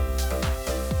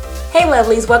Hey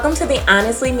lovelies, welcome to the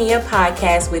Honestly Mia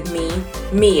podcast with me,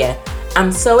 Mia.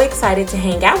 I'm so excited to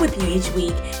hang out with you each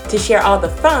week to share all the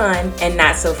fun and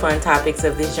not so fun topics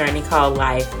of this journey called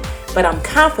life. But I'm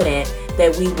confident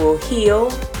that we will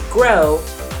heal, grow,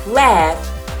 laugh,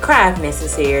 cry if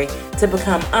necessary to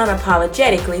become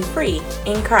unapologetically free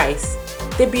in Christ.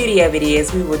 The beauty of it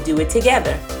is we will do it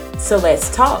together. So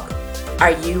let's talk.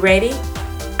 Are you ready?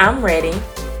 I'm ready.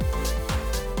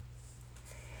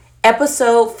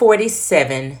 Episode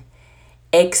 47,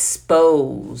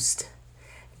 Exposed.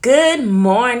 Good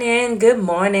morning.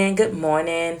 Don't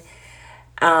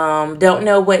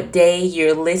know what day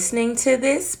you're listening to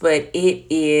this, but it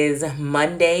is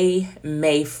Monday,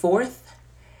 May 4th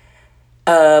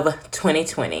of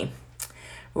 2020.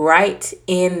 Right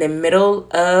in the middle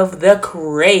of the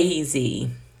crazy.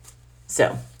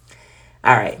 So,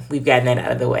 all right, we've gotten that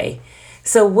out of the way.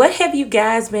 So what have you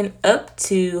guys been up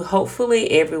to?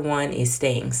 Hopefully everyone is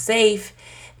staying safe,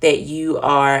 that you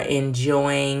are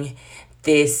enjoying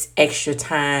this extra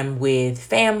time with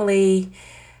family.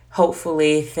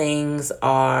 Hopefully things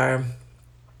are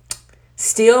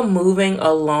still moving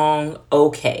along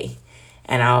okay.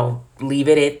 And I'll leave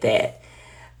it at that.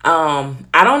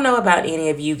 I don't know about any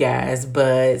of you guys,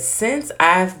 but since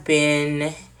I've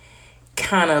been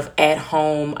kind of at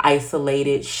home,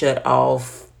 isolated, shut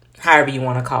off, however you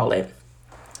want to call it,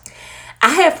 I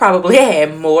have probably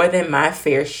had more than my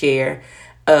fair share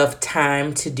of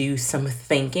time to do some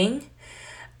thinking.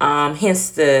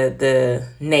 Hence the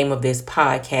name of this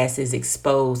podcast is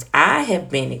Exposed. I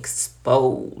have been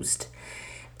exposed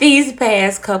these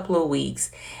past couple of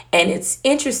weeks. And it's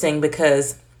interesting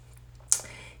because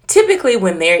typically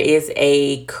when there is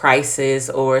a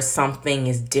crisis or something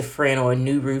is different or a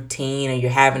new routine or you're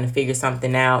having to figure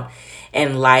something out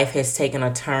and life has taken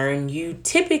a turn, you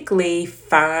typically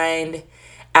find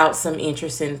out some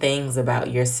interesting things about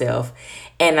yourself.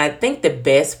 And I think the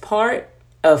best part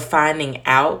of finding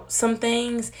out some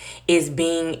things is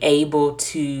being able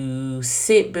to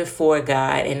sit before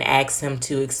God and ask Him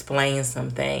to explain some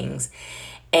things.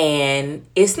 And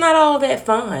it's not all that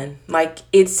fun. Like,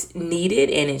 it's needed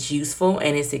and it's useful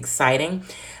and it's exciting,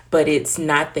 but it's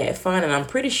not that fun. And I'm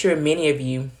pretty sure many of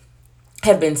you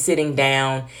have been sitting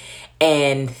down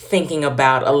and thinking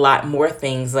about a lot more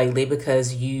things lately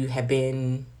because you have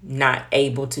been not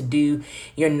able to do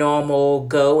your normal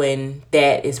go, and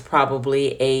that is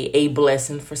probably a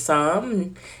blessing for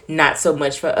some, not so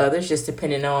much for others, just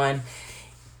depending on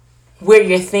where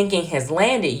your thinking has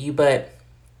landed you. But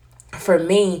for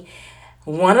me,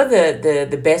 one of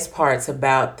the best parts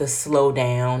about the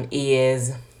slowdown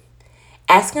is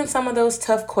asking some of those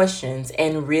tough questions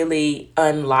and really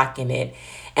unlocking it.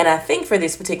 And I think for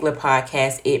this particular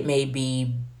podcast, it may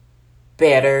be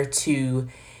better to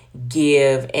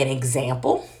give an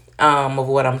example of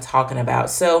what I'm talking about.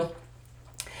 So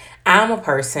I'm a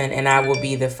person, and I will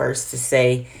be the first to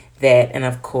say that, and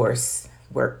of course,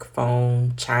 work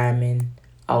phone, chiming,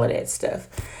 all of that stuff.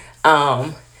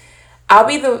 I'll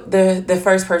be the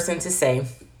first person to say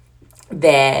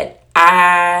that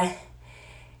I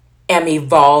am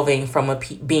evolving from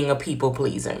being a people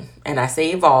pleaser. And I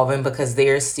say evolving because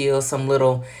there's still some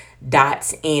little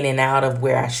dots in and out of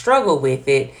where I struggle with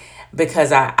it,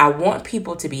 because I want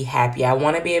people to be happy. I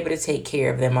want to be able to take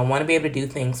care of them. I want to be able to do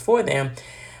things for them,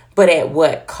 but at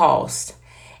what cost?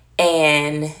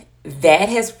 And that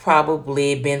has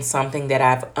probably been something that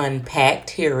I've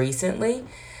unpacked here recently.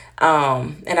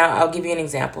 And I'll give you an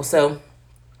example. So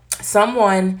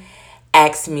someone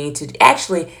asked me to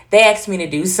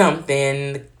do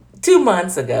something 2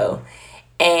 months ago,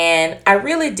 and I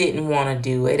really didn't want to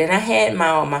do it, and I had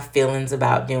all my feelings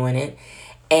about doing it,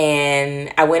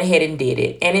 and I went ahead and did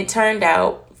it, and it turned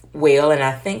out well. And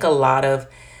I think a lot of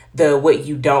what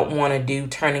you don't want to do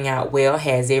turning out well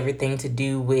has everything to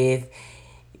do with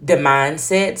the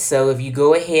mindset. So if you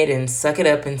go ahead and suck it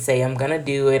up and say, I'm gonna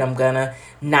do it, I'm gonna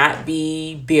not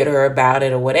be bitter about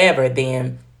it or whatever,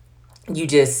 then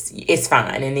it's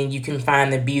fine. And then you can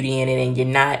find the beauty in it, and you're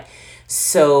not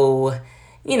so,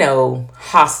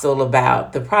 hostile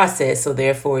about the process. So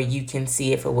therefore you can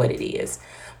see it for what it is.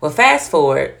 Well, fast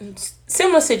forward,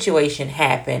 similar situation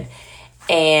happened,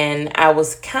 and I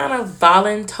was kind of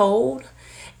voluntold.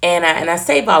 And I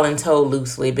say voluntold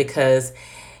loosely because,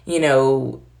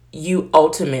 you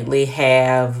ultimately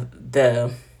have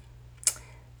the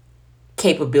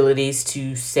capabilities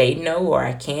to say no or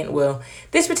I can't. Well,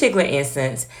 this particular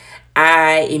instance,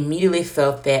 I immediately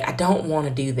felt that I don't want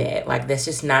to do that. Like, that's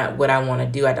just not what I want to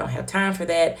do. I don't have time for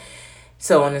that,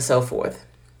 so on and so forth.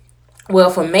 Well,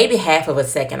 for maybe half of a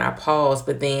second, I paused,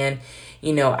 but then,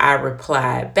 I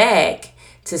replied back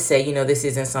to say, this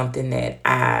isn't something that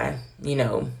I,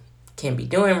 can be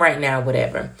doing right now,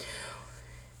 whatever.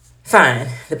 Fine.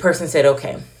 The person said,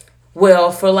 okay.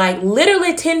 Well, for like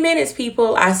literally 10 minutes,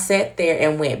 people, I sat there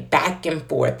and went back and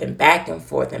forth and back and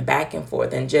forth and back and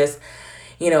forth and just,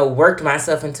 worked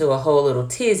myself into a whole little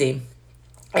tizzy.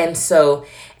 And so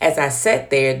as I sat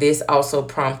there, this also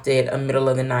prompted a middle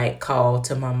of the night call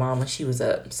to my mom when she was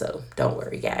up. So don't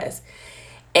worry, guys.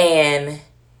 And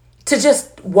to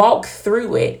just walk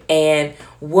through it. And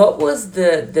what was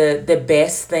the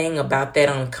best thing about that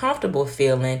uncomfortable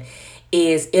feeling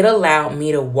is it allowed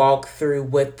me to walk through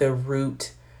what the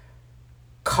root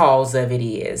cause of it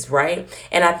is, right?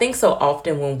 And I think so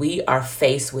often when we are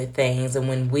faced with things and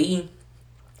when we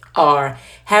are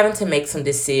having to make some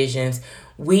decisions,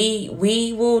 we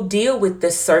will deal with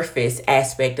the surface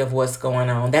aspect of what's going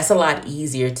on. That's a lot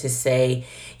easier to say,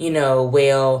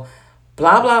 well,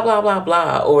 blah, blah, blah, blah,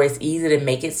 blah. Or it's easy to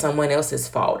make it someone else's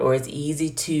fault. Or it's easy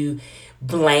to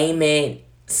blame it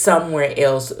somewhere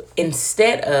else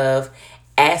instead of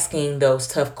asking those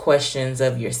tough questions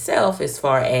of yourself as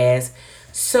far as,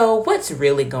 so what's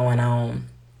really going on?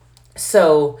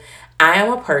 So I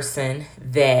am a person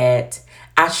that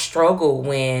I struggle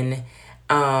when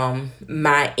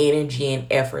my energy and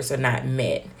efforts are not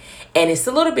met. And it's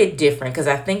a little bit different because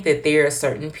I think that there are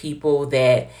certain people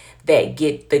that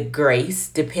get the grace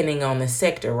depending on the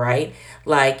sector, right?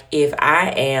 Like if I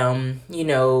am,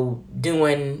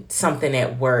 doing something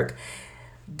at work,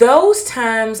 those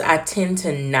times I tend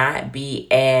to not be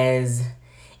as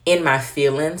in my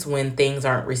feelings when things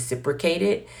aren't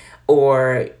reciprocated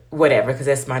or whatever, because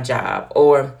that's my job.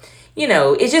 Or,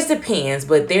 it just depends.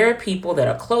 But there are people that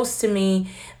are close to me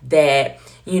that,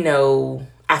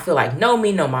 I feel like know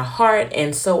me, know my heart.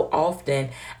 And so often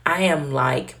I am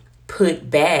like put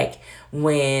back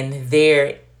when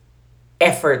their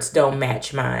efforts don't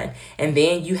match mine. And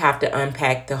then you have to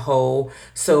unpack the whole,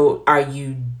 so are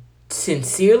you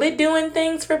sincerely doing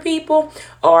things for people,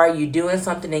 or are you doing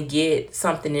something to get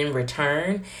something in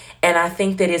return? And I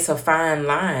think that it's a fine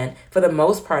line. For the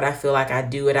most part, I feel like I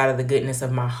do it out of the goodness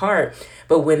of my heart.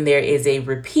 But when there is a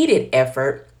repeated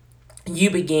effort, you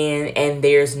begin and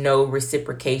there's no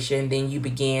reciprocation, then you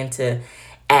begin to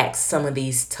ask some of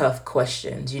these tough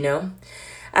questions,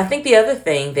 I think the other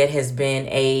thing that has been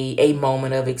a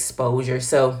moment of exposure.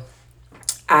 So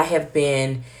I have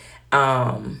been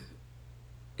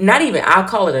not even, I'll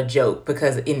call it a joke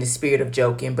because in the spirit of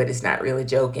joking, but it's not really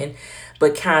joking,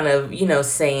 but kind of,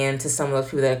 saying to some of those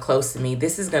people that are close to me,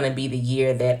 this is going to be the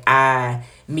year that I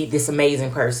meet this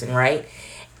amazing person, right?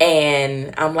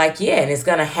 And I'm like, yeah, and it's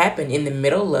going to happen in the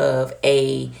middle of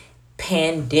a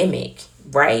pandemic,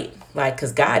 right? Like,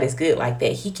 because God is good like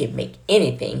that. He can make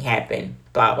anything happen,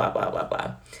 blah, blah, blah, blah,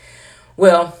 blah.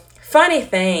 Well, funny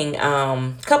thing,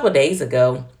 a couple of days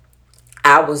ago,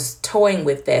 I was toying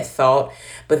with that thought,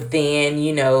 but then,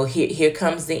 here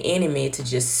comes the enemy to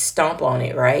just stomp on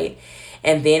it, right?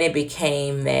 And then it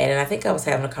became that, and I think I was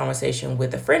having a conversation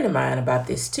with a friend of mine about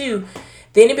this too.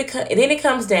 Then it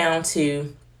comes down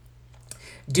to,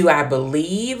 do I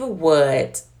believe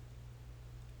what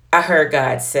I heard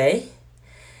God say?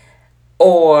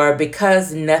 Or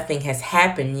because nothing has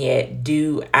happened yet,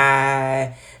 do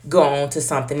I go on to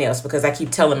something else? Because I keep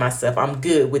telling myself I'm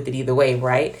good with it either way,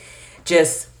 right?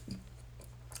 Just,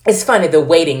 it's funny, the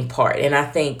waiting part. And I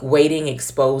think waiting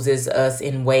exposes us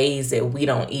in ways that we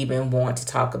don't even want to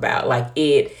talk about. Like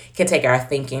it can take our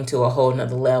thinking to a whole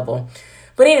nother level.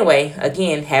 But anyway,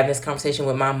 again, having this conversation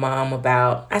with my mom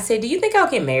about, I said, do you think I'll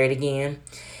get married again?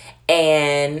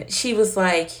 And she was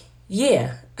like,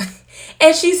 yeah.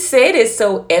 And she said it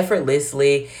so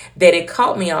effortlessly that it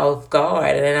caught me off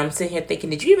guard. And I'm sitting here thinking,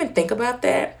 did you even think about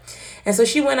that? And so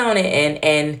she went on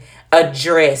and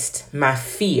addressed my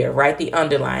fear, right? The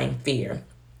underlying fear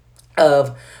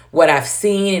of what I've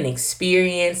seen and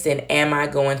experienced, and am I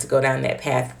going to go down that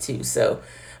path too? So,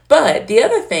 but the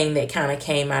other thing that kind of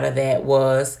came out of that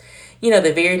was,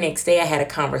 the very next day I had a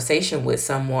conversation with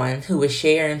someone who was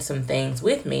sharing some things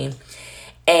with me,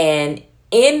 and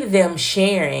in them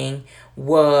sharing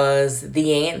was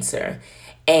the answer.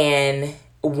 And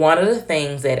one of the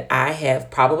things that I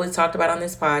have probably talked about on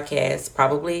this podcast,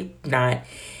 probably not,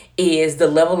 is the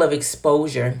level of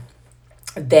exposure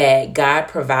that God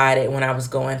provided when I was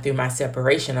going through my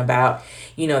separation about,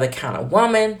 the kind of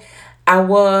woman I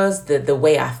was, the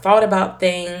way I thought about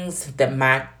things, that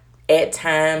my at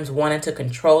times wanted to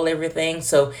control everything.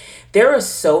 So there are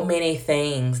so many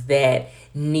things that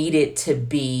needed to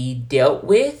be dealt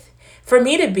with for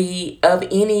me to be of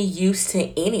any use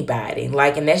to anybody.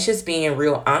 Like, and that's just being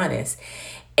real honest.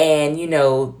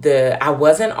 And I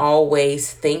wasn't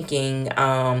always thinking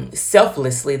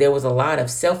selflessly. There was a lot of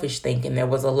selfish thinking. There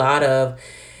was a lot of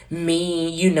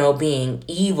me, being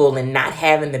evil and not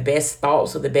having the best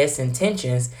thoughts or the best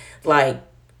intentions, like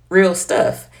real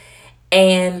stuff.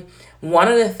 And one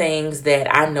of the things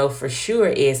that I know for sure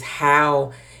is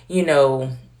how,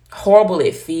 horrible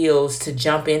it feels to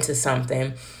jump into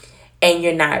something and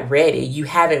you're not ready. You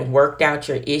haven't worked out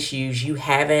your issues. You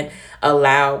haven't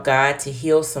allowed God to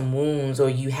heal some wounds, or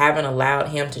you haven't allowed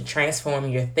Him to transform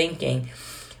your thinking.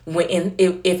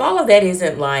 If all of that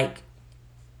isn't like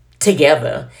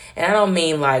together, and I don't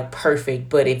mean like perfect,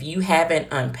 but if you haven't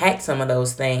unpacked some of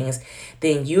those things,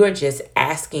 then you are just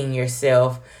asking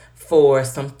yourself for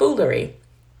some foolery.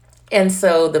 And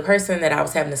so the person that I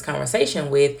was having this conversation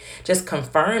with just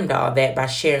confirmed all that by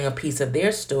sharing a piece of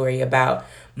their story about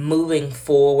moving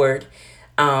forward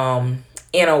in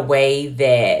a way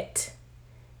that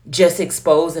just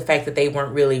exposed the fact that they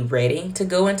weren't really ready to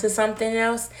go into something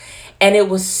else. And it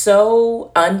was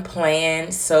so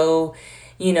unplanned, so,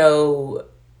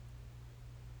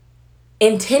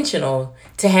 intentional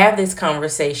to have this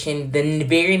conversation the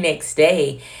very next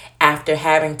day after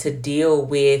having to deal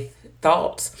with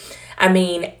thoughts. I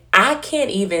mean, I can't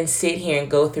even sit here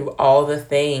and go through all the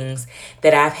things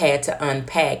that I've had to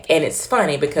unpack. And it's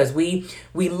funny because we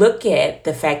look at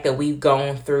the fact that we've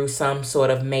gone through some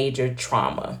sort of major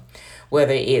trauma,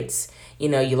 whether it's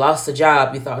you lost a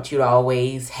job you thought you'd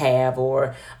always have,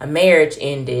 or a marriage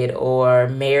ended, or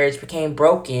marriage became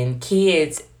broken,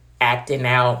 kids acting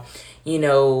out,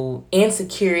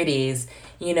 insecurities,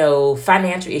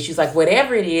 financial issues, like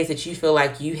whatever it is that you feel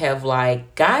like you have,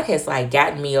 like, God has like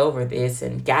gotten me over this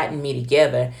and gotten me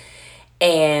together.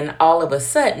 And all of a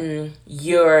sudden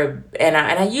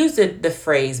I use the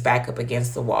phrase back up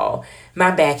against the wall.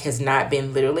 My back has not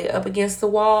been literally up against the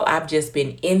wall. I've just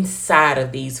been inside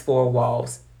of these four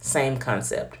walls. Same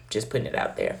concept, just putting it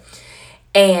out there.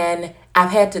 And I've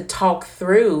had to talk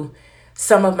through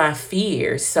some of my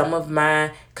fears, some of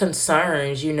my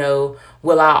concerns.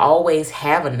 Will I always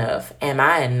have enough? Am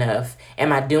I enough?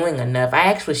 Am I doing enough? I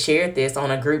actually shared this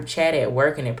on a group chat at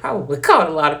work, and it probably caught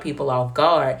a lot of people off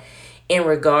guard in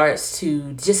regards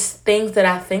to just things that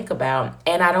I think about.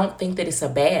 And I don't think that it's a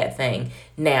bad thing.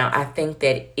 Now, I think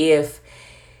that if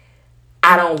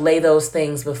I don't lay those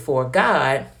things before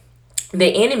God,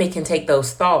 the enemy can take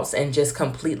those thoughts and just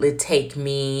completely take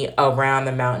me around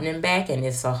the mountain and back, and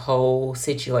it's a whole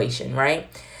situation, right?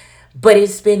 But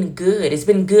it's been good. It's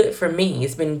been good for me.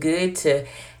 It's been good to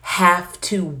have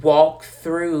to walk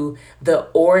through the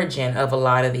origin of a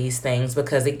lot of these things,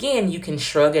 because again, you can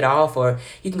shrug it off, or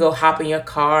you can go hop in your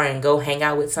car and go hang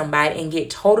out with somebody and get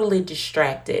totally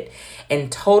distracted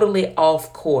and totally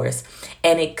off course.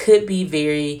 And it could be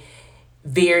very,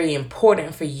 very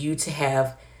important for you to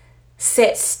have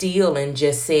sat still and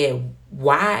just said,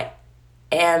 why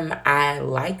am I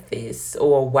like this?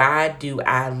 Or why do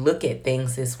I look at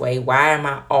things this way? Why am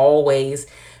I always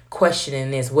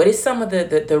questioning this? What is some of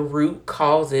the root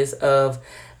causes of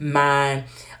my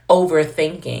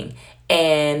overthinking?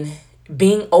 And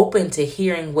being open to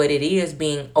hearing what it is,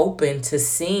 being open to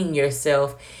seeing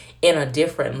yourself in a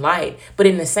different light. But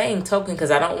in the same token,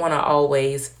 because I don't want to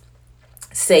always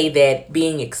say that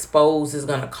being exposed is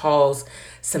going to cause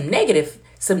some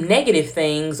negative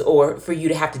things, or for you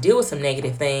to have to deal with some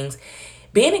negative things.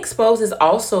 Being exposed is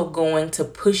also going to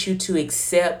push you to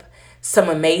accept some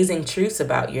amazing truths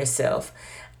about yourself.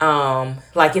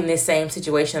 Like in this same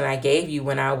situation that I gave you,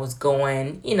 when I was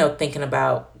going, thinking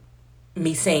about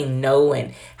me saying no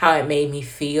and how it made me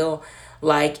feel,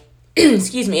 like,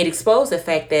 excuse me, it exposed the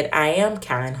fact that I am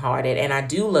kind-hearted and I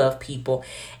do love people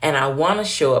and I want to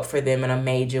show up for them in a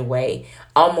major way,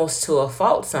 almost to a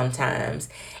fault sometimes.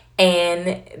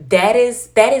 And that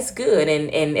is good.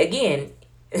 And again,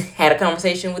 had a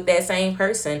conversation with that same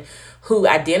person who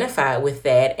identified with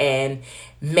that and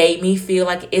made me feel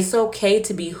like it's okay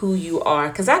to be who you are.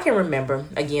 Because I can remember,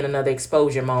 again, another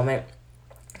exposure moment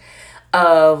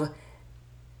of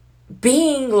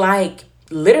being like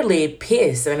literally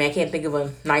pissed. I mean, I can't think of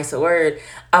a nicer word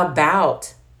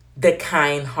about the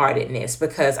kind-heartedness,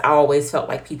 because I always felt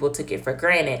like people took it for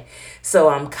granted. So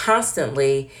I'm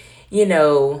constantly,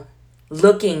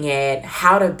 looking at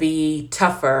how to be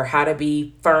tougher, how to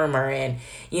be firmer, and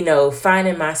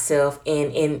finding myself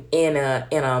in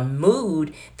a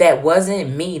mood that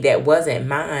wasn't me, that wasn't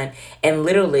mine. And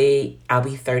literally, I'll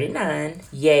be 39,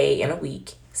 yay, in a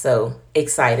week. So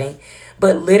exciting.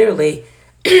 But literally,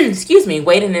 excuse me,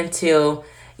 waiting until,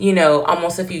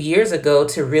 almost a few years ago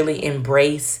to really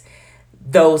embrace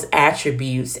those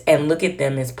attributes and look at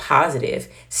them as positive.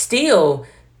 Still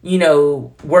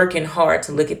working hard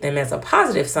to look at them as a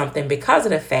positive something because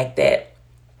of the fact that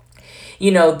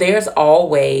there's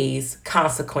always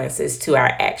consequences to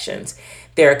our actions.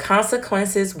 There are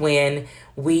consequences when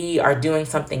we are doing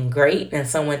something great and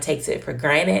someone takes it for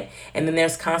granted. And then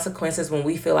there's consequences when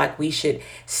we feel like we should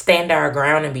stand our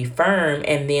ground and be firm,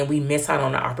 and then we miss out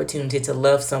on the opportunity to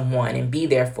love someone and be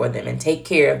there for them and take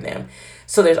care of them.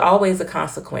 So there's always a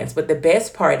consequence. But the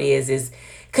best part is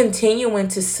continuing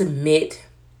to submit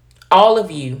all of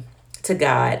you to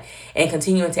God and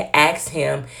continuing to ask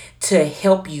Him to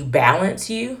help you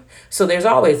balance you. So there's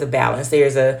always a balance.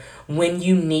 There's a when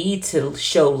you need to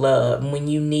show love, when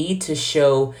you need to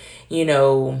show,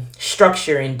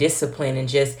 structure and discipline, and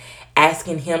just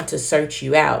asking Him to search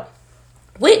you out,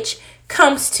 which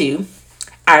comes to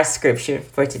our scripture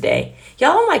for today.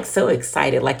 Y'all, I'm like so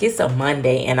excited. Like it's a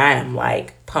Monday and I am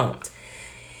like pumped.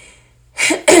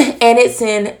 And it's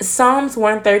in Psalms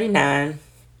 139.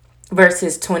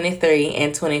 Verses 23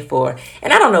 and 24.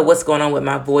 And I don't know what's going on with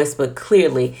my voice, but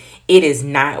clearly it is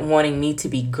not wanting me to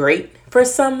be great for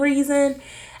some reason.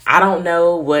 I don't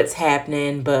know what's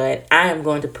happening, but I am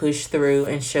going to push through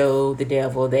and show the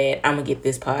devil that I'm going to get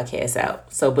this podcast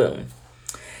out. So boom.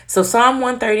 So Psalm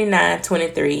 139,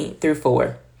 23 through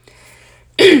 4.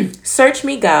 Search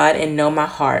me, God, and know my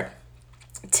heart.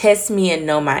 Test me and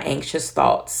know my anxious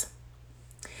thoughts.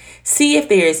 See if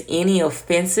there is any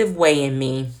offensive way in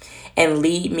me, and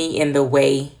lead me in the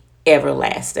way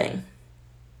everlasting.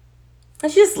 I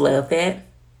just love that.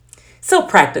 So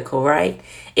practical, right?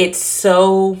 It's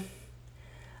so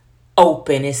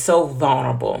open. It's so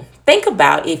vulnerable. Think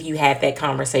about if you had that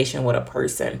conversation with a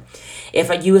person.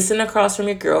 If you were sitting across from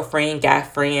your girlfriend, guy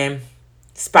friend,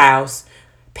 spouse,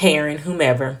 parent,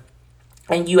 whomever,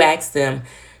 and you ask them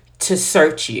to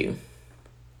search you,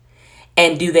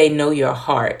 and do they know your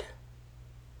heart?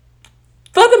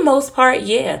 For the most part,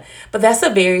 yeah. But that's a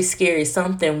very scary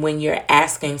something when you're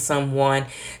asking someone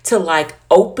to like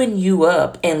open you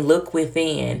up and look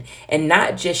within, and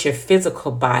not just your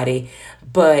physical body,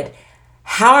 but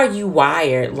how are you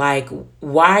wired? Like,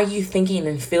 why are you thinking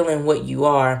and feeling what you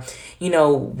are?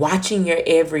 Watching your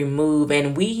every move.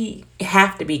 And we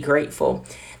have to be grateful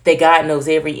that God knows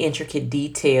every intricate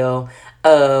detail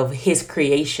of His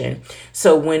creation.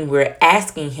 So when we're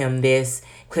asking Him this,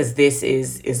 because this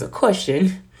is a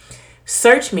question.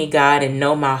 Search me, God, and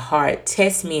know my heart.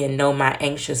 Test me and know my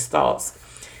anxious thoughts.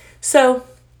 So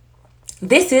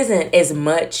this isn't as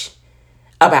much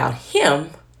about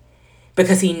Him,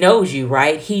 because He knows you,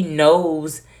 right? He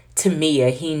knows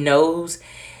Tamia. He knows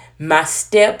my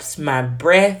steps, my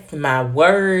breath, my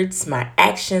words, my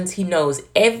actions. He knows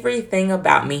everything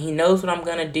about me. He knows what I'm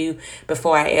going to do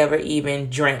before I ever even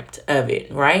dreamt of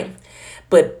it, right?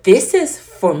 But this is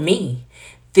for me.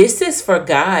 This is for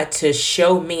God to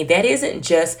show me. That isn't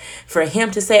just for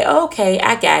Him to say, okay,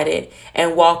 I got it,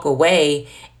 and walk away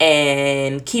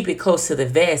and keep it close to the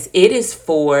vest. It is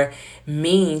for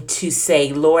me to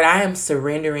say, Lord, I am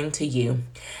surrendering to you.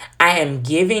 I am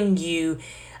giving you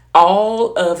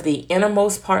all of the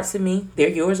innermost parts of me. They're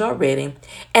yours already.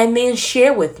 And then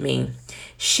share with me.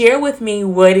 Share with me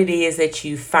what it is that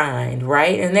you find,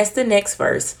 right? And that's the next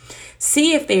verse.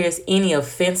 See if there is any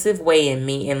offensive way in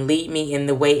me, and lead me in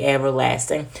the way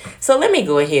everlasting. So let me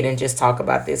go ahead and just talk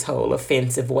about this whole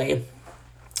offensive way.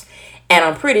 And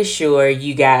I'm pretty sure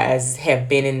you guys have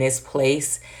been in this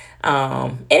place.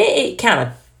 And it kind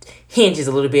of hinges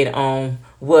a little bit on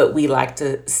what we like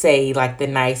to say, like the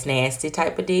nice, nasty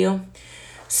type of deal.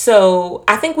 So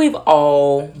I think we've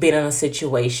all been in a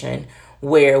situation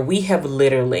where we have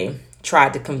literally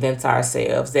tried to convince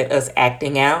ourselves that us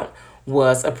acting out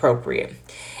was appropriate.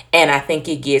 And I think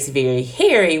it gets very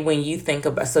hairy when you think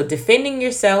about, so defending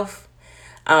yourself.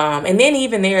 And then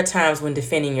even there are times when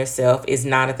defending yourself is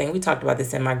not a thing. We talked about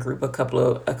this in my group a couple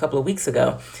of weeks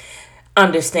ago.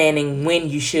 Understanding when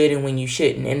you should and when you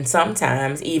shouldn't. And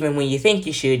sometimes even when you think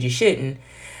you should, you shouldn't.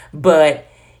 But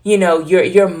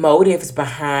your motives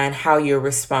behind how you're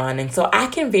responding. So I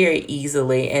can very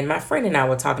easily, and my friend and I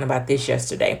were talking about this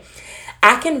yesterday,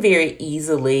 I can very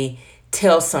easily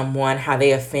tell someone how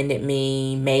they offended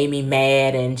me, made me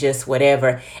mad, and just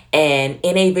whatever, and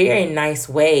in a very nice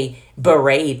way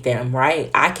berate them, right?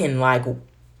 I can like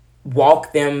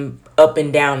walk them up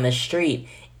and down the street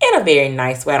in a very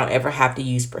nice way. I don't ever have to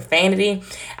use profanity.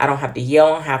 I don't have to yell. I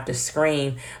don't have to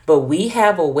scream. But we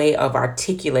have a way of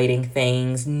articulating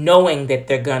things, knowing that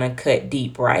they're going to cut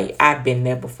deep, right? I've been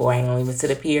there before. I ain't gonna even sit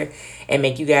up here and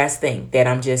make you guys think that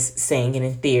I'm just saying it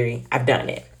in theory. I've done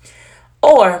it.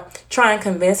 Or try and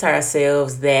convince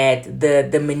ourselves that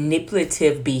the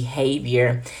manipulative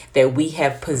behavior that we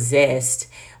have possessed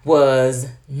was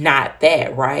not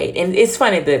that, right? And it's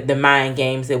funny the mind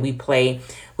games that we play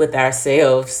with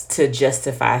ourselves to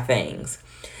justify things.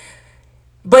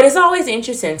 But it's always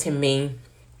interesting to me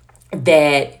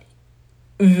that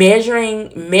measuring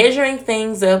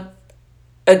things up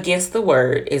against the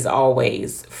word is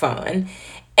always fun,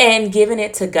 and giving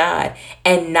it to God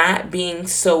and not being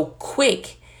so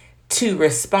quick to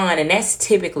respond. And that's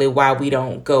typically why we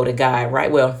don't go to God, right?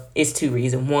 Well, it's two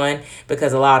reasons. One,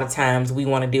 because a lot of times we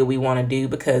want to do what we want to do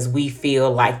because we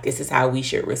feel like this is how we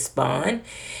should respond.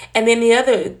 And then the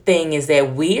other thing is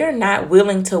that we are not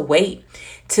willing to wait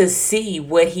to see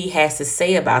what he has to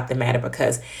say about the matter,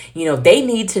 because they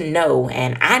need to know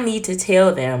and I need to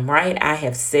tell them, right? I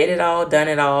have said it all, done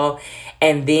it all,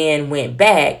 and then went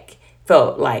back,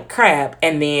 felt like crap,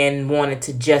 and then wanted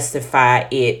to justify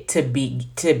it to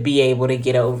be able to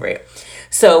get over it.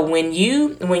 So when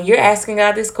you're asking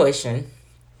God this question,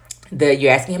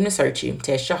 you're asking him to search you,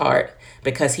 test your heart,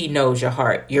 because he knows your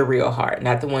heart, your real heart,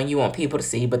 not the one you want people to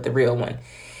see, but the real one.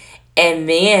 And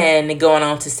then going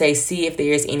on to say, see if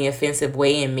there is any offensive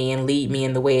way in me and lead me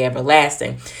in the way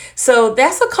everlasting. So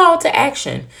that's a call to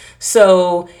action.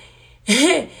 So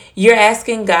you're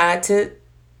asking God to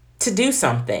do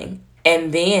something.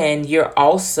 And then you're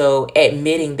also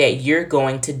admitting that you're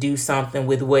going to do something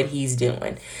with what he's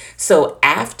doing. So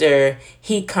after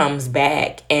he comes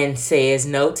back and says,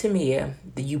 no, Tamia,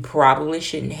 you probably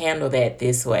shouldn't handle that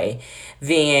this way,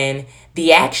 then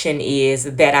the action is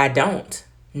that I don't.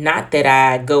 Not that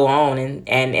I go on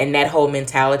and that whole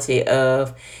mentality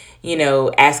of,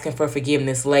 asking for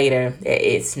forgiveness later.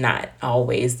 It's not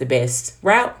always the best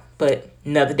route, but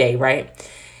another day, right?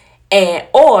 And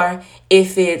or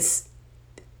if it's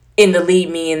in the lead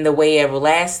me in the way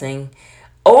everlasting,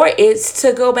 or it's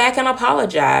to go back and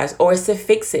apologize, or it's to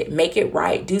fix it, make it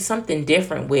right, do something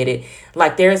different with it.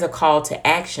 Like there's a call to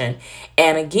action.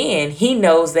 And again, he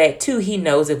knows that too. He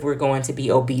knows if we're going to be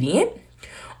obedient,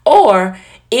 or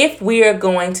if we are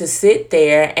going to sit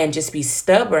there and just be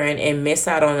stubborn and miss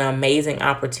out on an amazing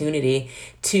opportunity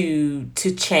to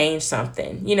change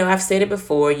something. I've said it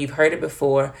before, you've heard it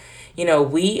before.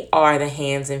 We are the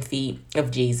hands and feet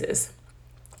of Jesus.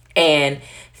 And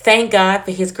thank God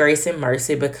for his grace and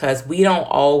mercy, because we don't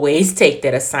always take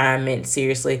that assignment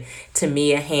seriously. To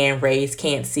me, a hand raised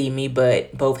can't see me,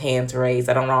 but both hands raised.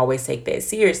 I don't always take that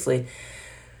seriously.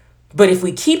 But if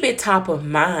we keep it top of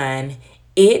mind,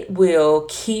 it will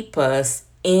keep us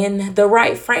in the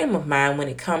right frame of mind when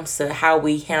it comes to how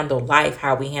we handle life,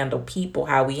 how we handle people,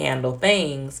 how we handle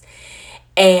things.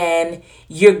 And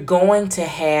you're going to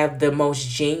have the most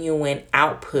genuine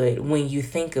output when you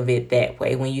think of it that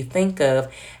way. When you think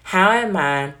of, how am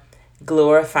I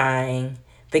glorifying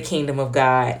the kingdom of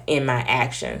God in my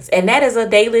actions? And that is a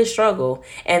daily struggle.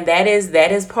 And that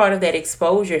is part of that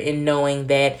exposure, in knowing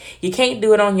that you can't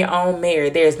do it on your own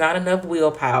merit. There's not enough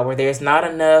willpower. There's not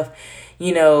enough,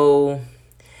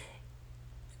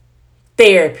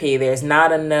 therapy. There's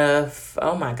not enough,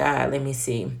 oh my God, let me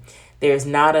see. There's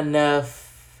not enough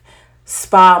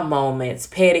spa moments,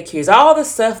 pedicures, all the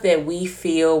stuff that we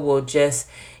feel will just,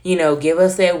 give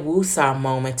us that woosah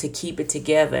moment to keep it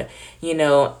together.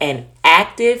 An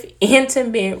active,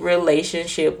 intimate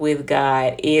relationship with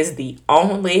God is the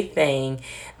only thing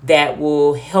that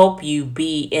will help you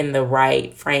be in the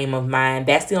right frame of mind.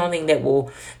 That's the only thing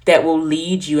that will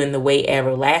lead you in the way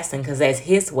everlasting, because that's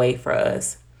his way for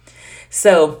us.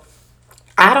 So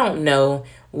I don't know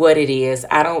what it is.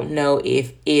 I don't know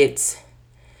if it's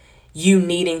you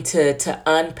needing to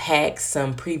unpack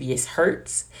some previous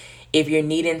hurts, if you're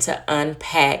needing to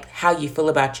unpack how you feel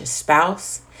about your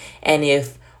spouse, and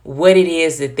if what it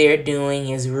is that they're doing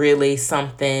is really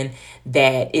something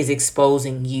that is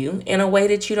exposing you in a way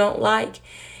that you don't like.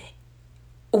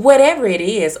 Whatever it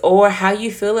is, or how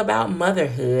you feel about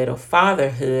motherhood or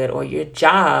fatherhood or your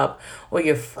job or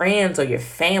your friends or your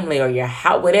family or your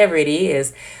house, whatever it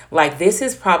is, like this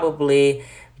is probably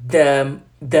the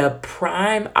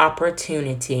prime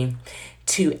opportunity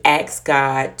to ask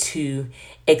God to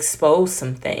expose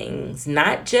some things,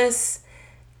 not just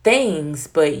things,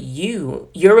 but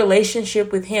your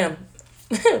relationship with him.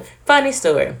 Funny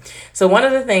story. So one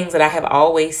of the things that I have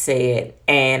always said,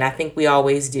 and I think we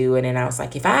always do, and then I was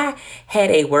like, if I had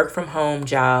a work from home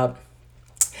job,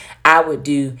 I would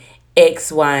do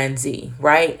X, Y, and Z,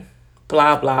 right?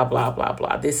 Blah, blah, blah, blah,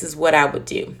 blah. This is what I would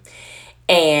do.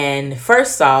 And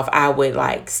first off, I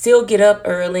would still get up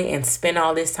early and spend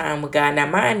all this time with God. Now,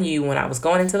 mind you, when I was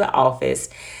going into the office,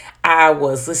 I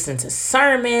was listening to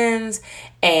sermons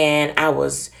and I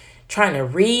was trying to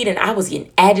read, and I was getting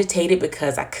agitated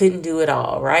because I couldn't do it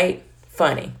all, right?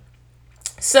 Funny.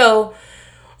 So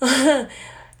I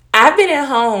I've been at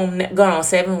home going on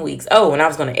 7 weeks. Oh, and I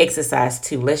was going to exercise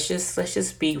too. Let's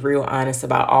just be real honest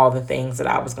about all the things that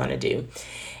I was going to do.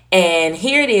 And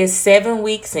here it is, 7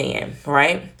 weeks in,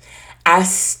 right? I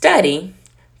study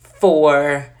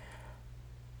for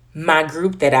my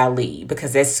group that I lead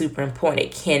because that's super important.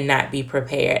 It cannot be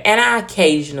prepared. And I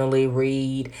occasionally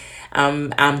read.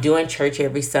 I'm doing church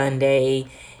every Sunday,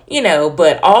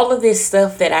 but all of this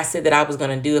stuff that I said that I was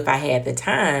going to do if I had the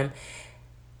time,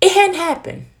 it hadn't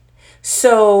happened.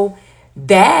 So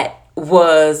that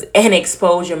was an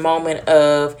exposure moment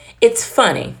of, it's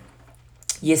funny.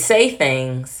 You say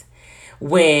things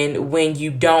when you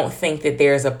don't think that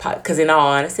there's because in all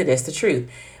honesty, that's the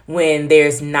truth. When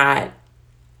there's not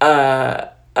a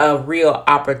real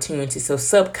opportunity. So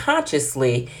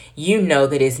subconsciously,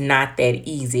 that it's not that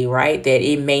easy, right? That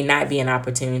it may not be an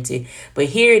opportunity. But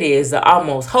here it is, the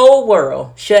almost whole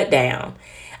world shut down.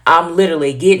 I'm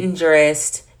literally getting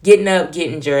up,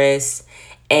 getting dressed,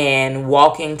 and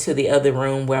walking to the other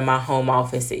room where my home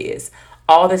office is.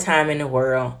 All the time in the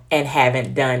world, and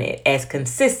haven't done it as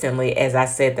consistently as I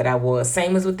said that I was.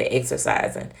 Same as with the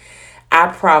exercising. I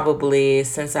probably,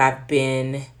 since I've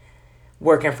been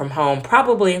working from home,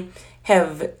 probably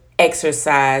have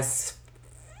exercised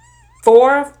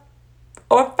 4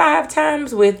 or 5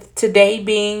 times, with today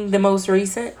being the most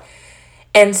recent.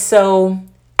 And so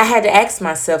I had to ask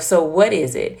myself, so what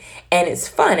is it? And it's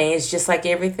funny. It's just like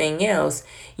everything else.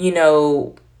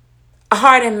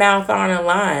 Heart and mouth aren't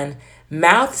aligned.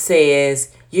 Mouth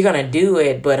says you're going to do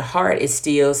it, but heart is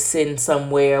still sitting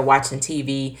somewhere watching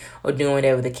TV or doing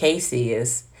whatever the case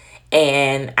is.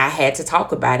 And I had to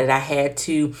talk about it. I had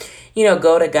to,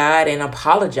 go to God and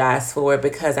apologize for it,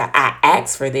 because I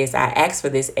asked for this. I asked for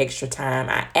this extra time.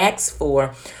 I asked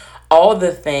for all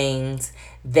the things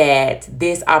that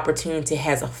this opportunity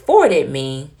has afforded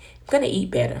me. I'm going to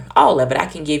eat better. All of it. I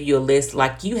can give you a list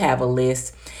like you have a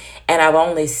list. And I've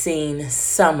only seen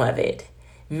some of it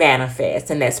manifest.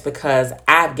 And that's because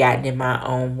I've gotten in my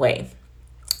own way.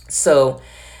 So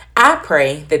I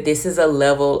pray that this is a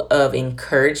level of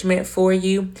encouragement for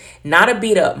you, not a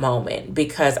beat up moment,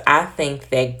 because I think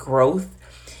that growth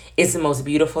is the most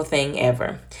beautiful thing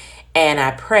ever. And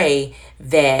I pray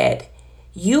that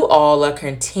you all are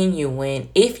continuing,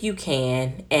 if you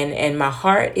can, and my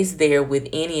heart is there with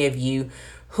any of you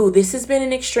who this has been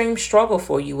an extreme struggle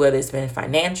for you, whether it's been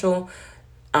financial,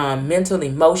 mental,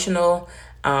 emotional,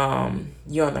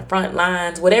 you're on the front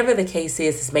lines, whatever the case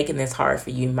is, it's making this hard for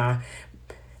you.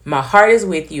 My heart is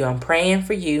with you. I'm praying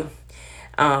for you.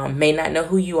 May not know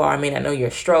who you are, may not know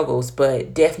your struggles,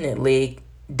 but definitely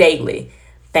daily.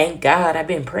 Thank God I've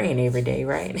been praying every day,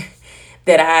 right?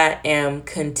 That I am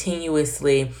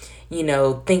continuously,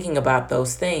 thinking about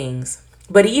those things.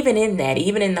 But even in that,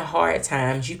 even in the hard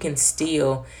times, you can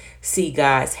still see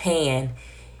God's hand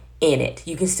in it.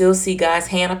 You can still see God's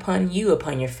hand upon you,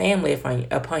 upon your family,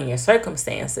 upon your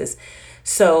circumstances.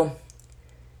 So,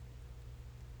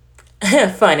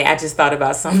 funny, I just thought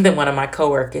about something one of my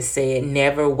coworkers said: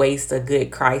 never waste a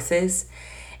good crisis.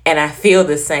 And I feel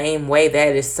the same way.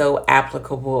 That is so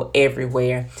applicable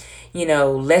everywhere.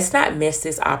 Let's not miss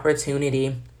this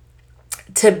opportunity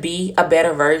to be a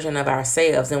better version of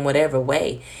ourselves in whatever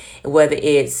way, whether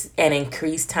it's an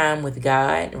increased time with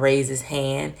God, raise his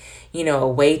hand, a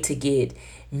way to get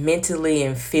mentally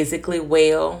and physically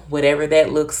well, whatever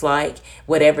that looks like,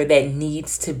 whatever that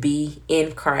needs to be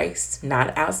in Christ,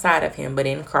 not outside of him, but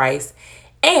in Christ,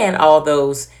 and all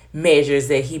those measures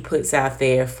that he puts out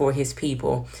there for his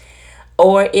people.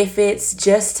 Or if it's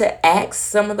just to ask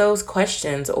some of those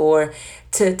questions, or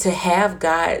to have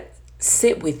God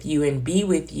sit with you and be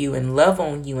with you and love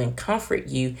on you and comfort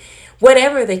you.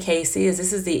 Whatever the case is,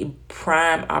 this is the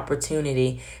prime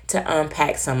opportunity to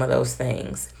unpack some of those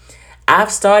things.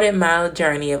 I've started my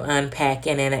journey of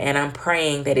unpacking, and I'm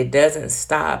praying that it doesn't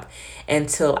stop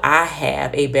until I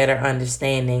have a better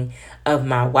understanding of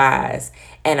my whys.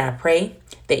 And I pray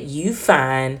that you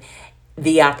find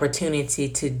the opportunity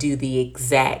to do the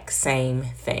exact same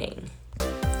thing.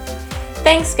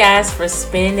 Thanks, guys, for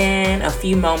spending a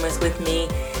few moments with me.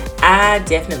 I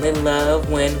definitely love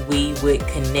when we would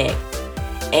connect.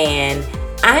 And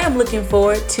I am looking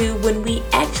forward to when we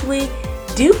actually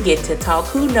do get to talk.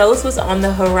 Who knows what's on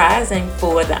the horizon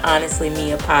for the Honestly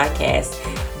Mia podcast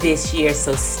this year.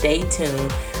 So stay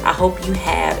tuned. I hope you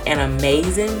have an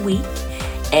amazing week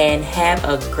and have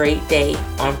a great day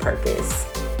on purpose.